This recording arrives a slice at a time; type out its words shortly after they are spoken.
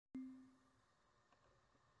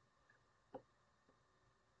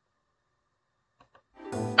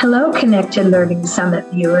Hello, Connected Learning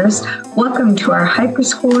Summit viewers. Welcome to our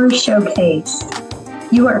Hyperscore Showcase.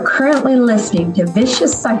 You are currently listening to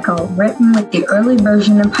Vicious Cycle, written with the early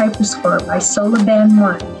version of Hyperscore by Solaban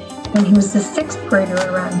 1 when he was a 6th grader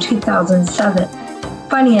around 2007.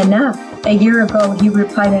 Funny enough, a year ago he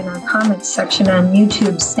replied in our comments section on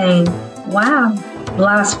YouTube saying, "Wow,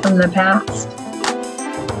 blast from the past."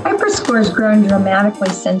 Hyperscore has grown dramatically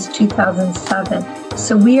since 2007,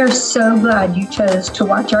 so we are so glad you chose to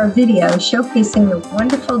watch our video showcasing the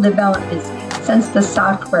wonderful developments since the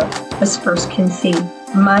software was first conceived.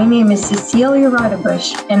 My name is Cecilia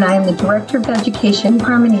Roudabush, and I am the Director of Education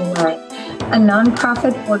Harmony Line, a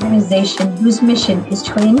nonprofit organization whose mission is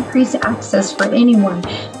to increase access for anyone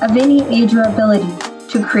of any age or ability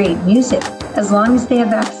to create music, as long as they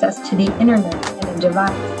have access to the internet and a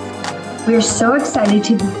device. We are so excited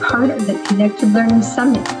to be part of the Connected Learning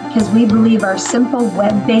Summit because we believe our simple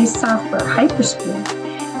web-based software, Hyperscore,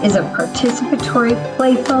 is a participatory,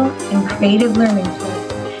 playful, and creative learning tool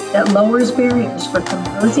that lowers barriers for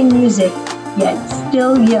composing music, yet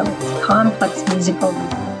still yields complex musical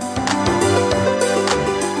results.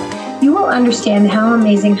 You will understand how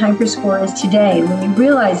amazing Hyperscore is today when you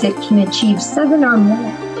realize it can achieve 7 or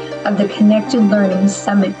more of the Connected Learning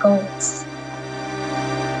Summit goals.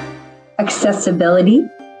 Accessibility,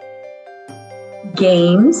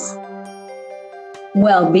 games,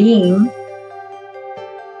 well-being,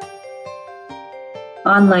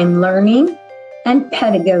 online learning and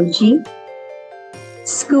pedagogy,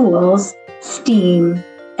 schools, STEAM,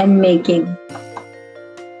 and making.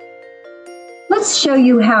 Let's show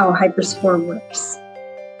you how Hyperscore works.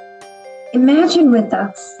 Imagine with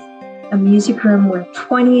us a music room where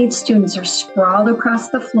 28 students are sprawled across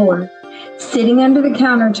the floor, sitting under the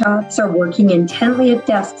countertops or working intently at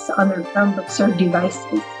desks on their Chromebooks or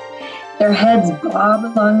devices. Their heads bob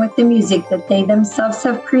along with the music that they themselves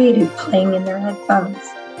have created playing in their headphones.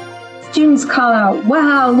 Students call out,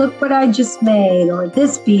 "Wow, look what I just made," or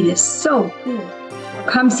 "This beat is so cool," or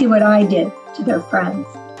 "Come see what I did," to their friends.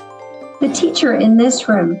 The teacher in this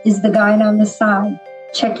room is the guide on the side,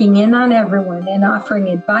 checking in on everyone and offering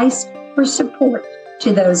advice or support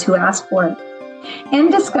to those who ask for it,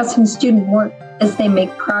 and discussing student work as they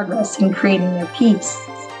make progress in creating their piece.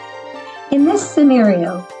 In this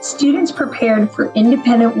scenario, students prepared for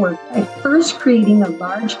independent work by first creating a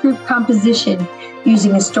large group composition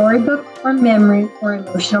using a storybook or memory or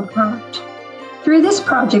emotional prompt. Through this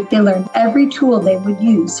project, they learned every tool they would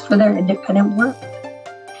use for their independent work.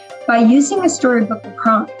 By using a storybook or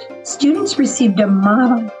prompt, students received a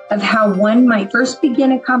model of how one might first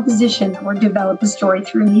begin a composition or develop a story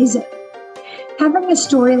through music. Having a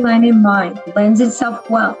storyline in mind lends itself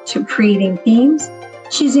well to creating themes,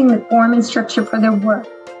 choosing the form and structure for their work,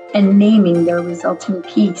 and naming their resulting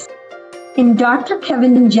piece. In Dr.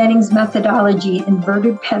 Kevin Jennings' methodology,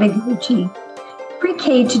 Inverted Pedagogy,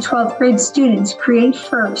 pre-K to 12th grade students create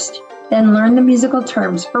first, then learn the musical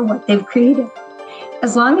terms for what they've created.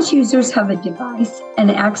 As long as users have a device and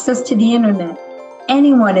access to the internet,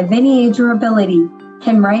 anyone of any age or ability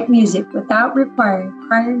can write music without requiring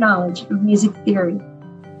prior knowledge of music theory.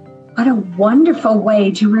 What a wonderful way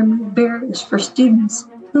to remove barriers for students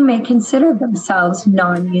who may consider themselves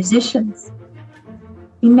non-musicians.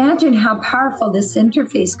 Imagine how powerful this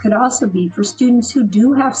interface could also be for students who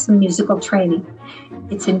do have some musical training.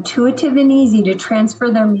 It's intuitive and easy to transfer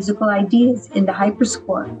their musical ideas into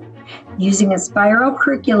Hyperscore. Using a spiral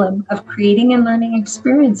curriculum of creating and learning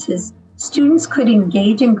experiences, students could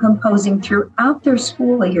engage in composing throughout their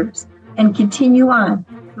school years and continue on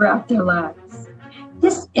throughout their lives.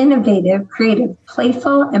 This innovative, creative,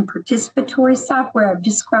 playful, and participatory software I've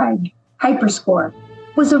described, Hyperscore,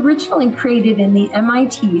 was originally created in the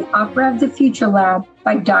MIT Opera of the Future Lab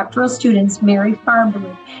by doctoral students Mary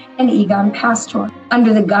Farber and Egon Pastor,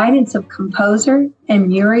 under the guidance of composer and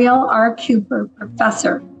Muriel R. Cooper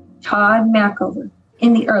professor Todd Machover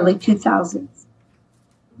in the early 2000s.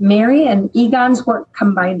 Mary and Egon's work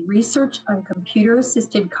combined research on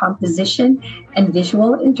computer-assisted composition and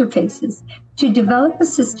visual interfaces to develop a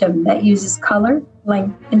system that uses color,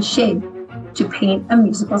 length, and shape to paint a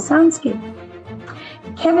musical soundscape.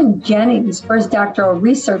 Kevin Jennings, for his doctoral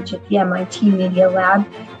research at the MIT Media Lab,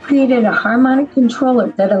 created a harmonic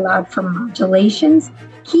controller that allowed for modulations,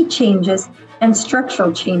 key changes, and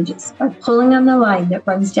structural changes by pulling on the line that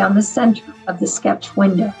runs down the center of the sketch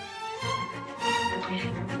window.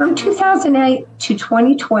 From 2008 to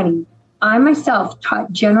 2020, I myself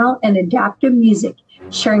taught general and adaptive music,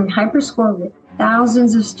 sharing Hyperscore with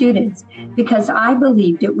thousands of students because I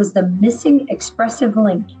believed it was the missing expressive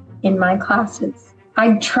link in my classes.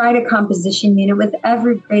 I'd tried a composition unit with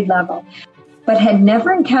every grade level, but had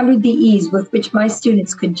never encountered the ease with which my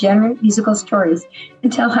students could generate musical stories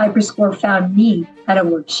until Hyperscore found me at a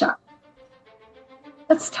workshop.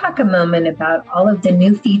 Let's talk a moment about all of the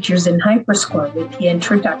new features in Hyperscore with the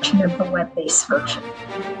introduction of the web-based version.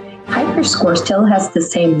 Hyperscore still has the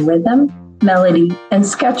same rhythm, melody, and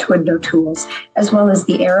sketch window tools, as well as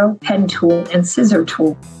the arrow, pen tool, and scissor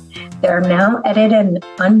tool. There are now edit and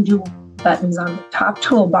undo buttons on the top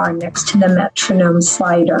toolbar next to the metronome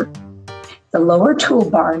slider. The lower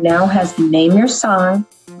toolbar now has the Name Your Song,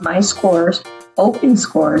 My Scores, Open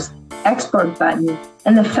Scores, Export button,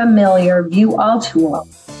 and the familiar View All tool,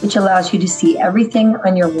 which allows you to see everything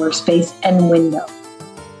on your workspace and window.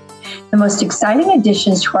 The most exciting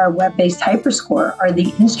additions to our web-based Hyperscore are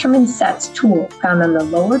the Instrument Sets tool found on the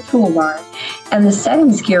lower toolbar and the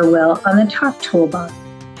Settings gear wheel on the top toolbar.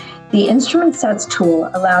 The Instrument Sets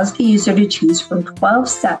tool allows the user to choose from 12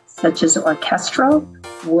 sets such as orchestral,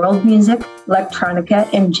 world music, electronica,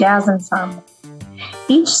 and jazz ensemble.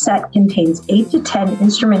 Each set contains 8 to 10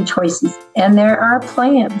 instrument choices, and there are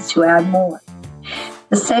plans to add more.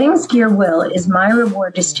 The Settings gear wheel is my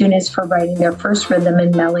reward to students for writing their first rhythm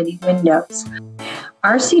and melody windows.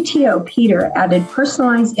 Our CTO, Peter, added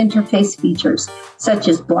personalized interface features, such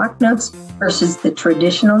as block notes versus the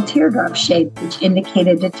traditional teardrop shape, which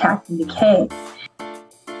indicated attack and decay.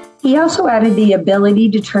 He also added the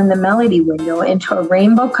ability to turn the melody window into a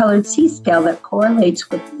rainbow-colored C-scale that correlates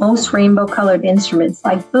with most rainbow-colored instruments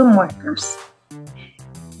like boomwhackers.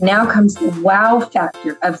 Now comes the wow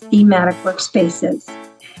factor of thematic workspaces.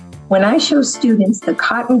 When I show students the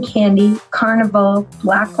cotton candy, carnival,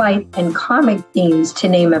 blacklight, and comic themes, to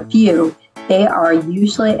name a few, they are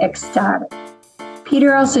usually ecstatic.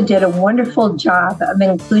 Peter also did a wonderful job of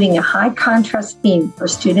including a high contrast theme for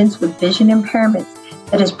students with vision impairments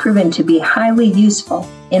that has proven to be highly useful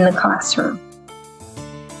in the classroom.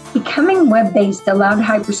 Becoming web-based allowed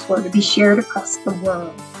Hyperscore to be shared across the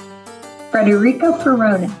world. Frederico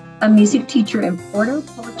Ferrona, a music teacher in Porto,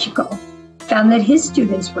 Portugal, found that his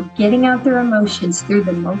students were getting out their emotions through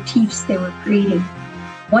the motifs they were creating.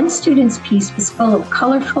 One student's piece was full of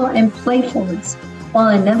colorful and playfulness, while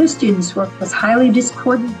another student's work was highly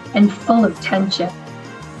discordant and full of tension.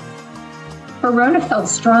 Ferrona felt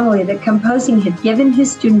strongly that composing had given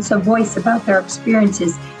his students a voice about their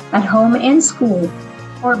experiences at home and school,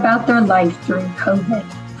 or about their life during COVID.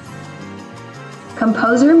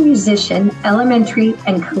 Composer, musician, elementary,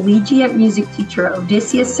 and collegiate music teacher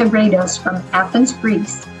Odysseus Seredos from Athens,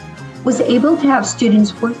 Greece, was able to have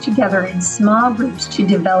students work together in small groups to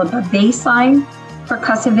develop a bass line,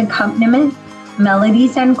 percussive accompaniment,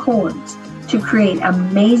 melodies, and chords to create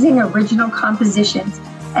amazing original compositions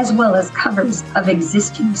as well as covers of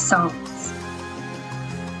existing songs.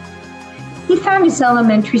 He found his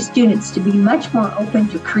elementary students to be much more open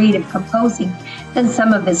to creative composing than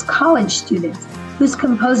some of his college students, whose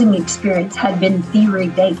composing experience had been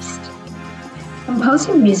theory-based.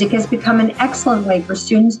 Composing music has become an excellent way for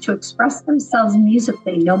students to express themselves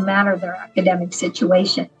musically, no matter their academic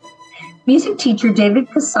situation. Music teacher David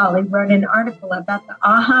Casali wrote an article about the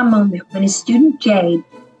aha moment when his student Jade,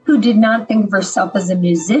 who did not think of herself as a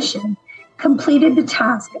musician, completed the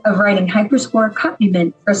task of writing Hyperscore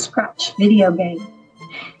accompaniment for a Scratch video game.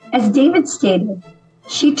 As David stated,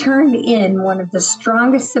 she turned in one of the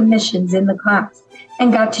strongest submissions in the class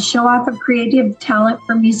and got to show off a creative talent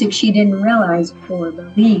for music she didn't realize or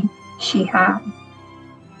believe she had.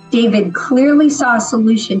 David clearly saw a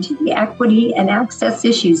solution to the equity and access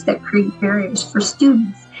issues that create barriers for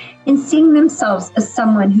students in seeing themselves as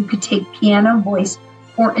someone who could take piano, voice,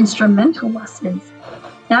 or instrumental lessons,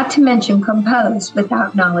 not to mention compose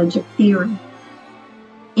without knowledge of theory.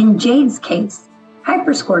 In Jade's case,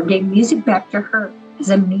 Hyperscore gave music back to her as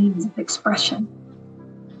a means of expression.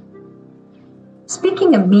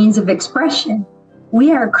 Speaking of means of expression,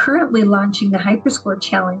 we are currently launching the Hyperscore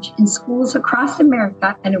Challenge in schools across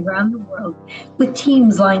America and around the world, with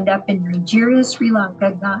teams lined up in Nigeria, Sri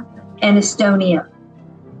Lanka, Ghana, and Estonia.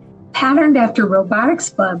 Patterned after robotics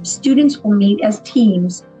clubs, students will meet as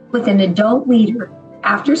teams with an adult leader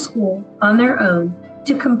after school on their own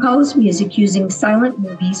to compose music using silent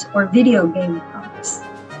movies or video game prompts.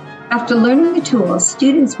 After learning the tools,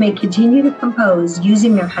 students may continue to compose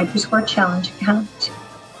using their Hyperscore Challenge account.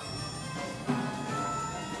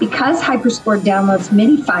 Because Hyperscore downloads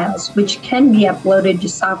MIDI files, which can be uploaded to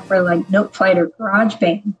software like Noteflight or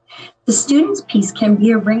GarageBand, the student's piece can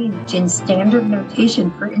be arranged in standard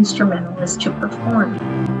notation for instrumentalists to perform.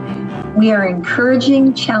 We are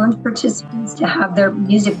encouraging challenge participants to have their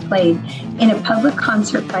music played in a public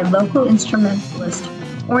concert by local instrumentalists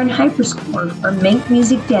or in Hyperscore for Make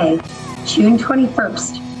Music Day, June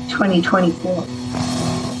 21st, 2024.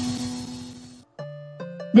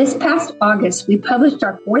 This past August, we published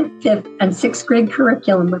our 4th, 5th, and 6th grade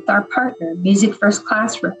curriculum with our partner, Music First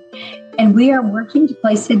Classroom, and we are working to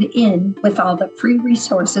place it in with all the free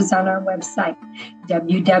resources on our website,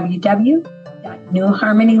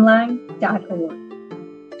 www.newharmonyline.org.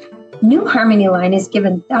 New Harmony Line has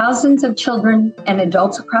given thousands of children and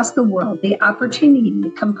adults across the world the opportunity to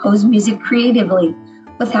compose music creatively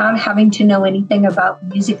without having to know anything about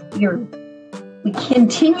music theory. We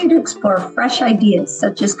continue to explore fresh ideas,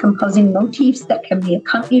 such as composing motifs that can be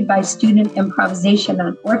accompanied by student improvisation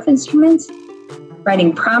on fourth instruments,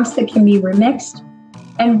 writing prompts that can be remixed,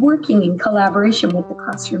 and working in collaboration with the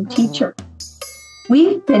classroom teacher.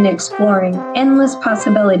 We've been exploring endless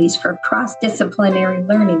possibilities for cross-disciplinary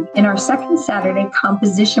learning in our second Saturday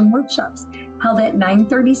composition workshops held at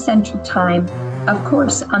 9:30 Central Time, of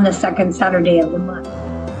course, on the second Saturday of the month.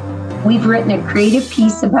 We've written a creative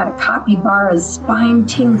piece about a capybara's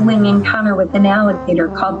spine-tingling encounter with an alligator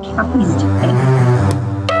called Cappy's Day.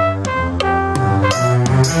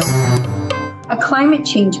 A climate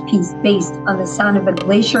change piece based on the sound of a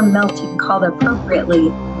glacier melting called appropriately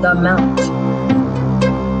The Melt.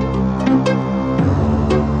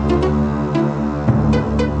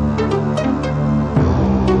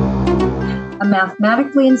 A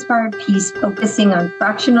mathematically inspired piece focusing on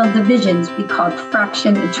fractional divisions we called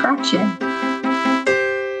Fraction Attraction.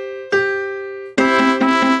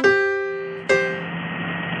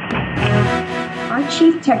 Our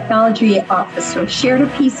Chief Technology Officer shared a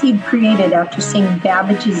piece he'd created after seeing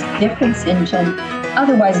Babbage's difference engine,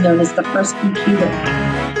 otherwise known as the first computer.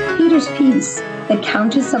 Peter's piece, The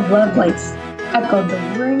Countess of Lovelace, echoed the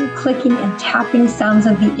whirring, clicking, and tapping sounds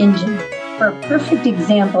of the engine, for a perfect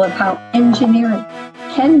example of how engineering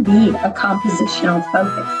can be a compositional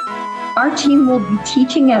focus. Our team will be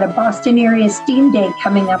teaching at a Boston area STEAM Day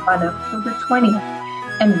coming up on October 20th,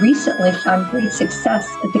 and recently found great success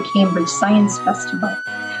at the Cambridge Science Festival.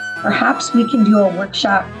 Perhaps we can do a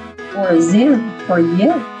workshop or a Zoom for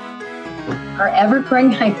you. Our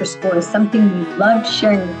ever-growing Hyperscore is something we loved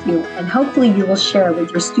sharing with you, and hopefully you will share with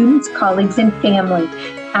your students, colleagues, and family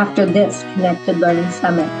after this Connected Learning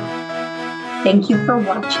Summit. Thank you for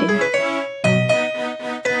watching.